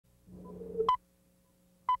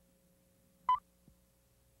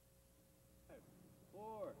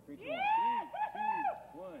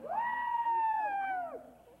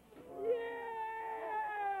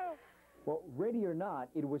ready or not,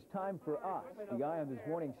 it was time for us, the KION This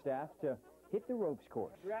Morning staff, to hit the ropes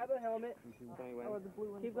course. Grab a helmet.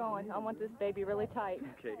 Keep going. I want this baby really tight.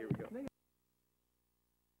 Okay, here we go.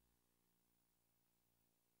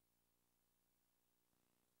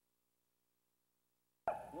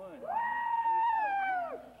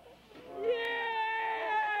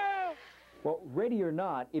 Well, ready or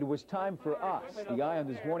not, it was time for us, the KION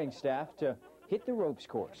This Morning staff, to hit the ropes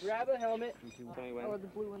course. Grab a helmet.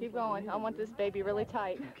 Keep going. I want this baby really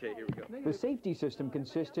tight. Okay, here we go. The safety system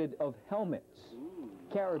consisted of helmets,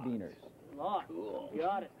 carabiners, Cool.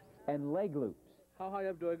 Got it. and leg loops. How high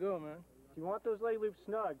up do I go, man? You want those leg loops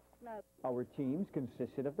snug? Our teams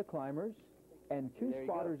consisted of the climbers and two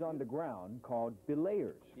spotters on the ground called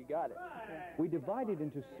belayers. You got it. We divided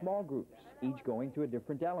into small groups, each going to a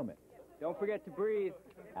different element. Don't forget to breathe.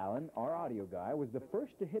 Alan, our audio guy, was the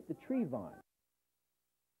first to hit the tree vine.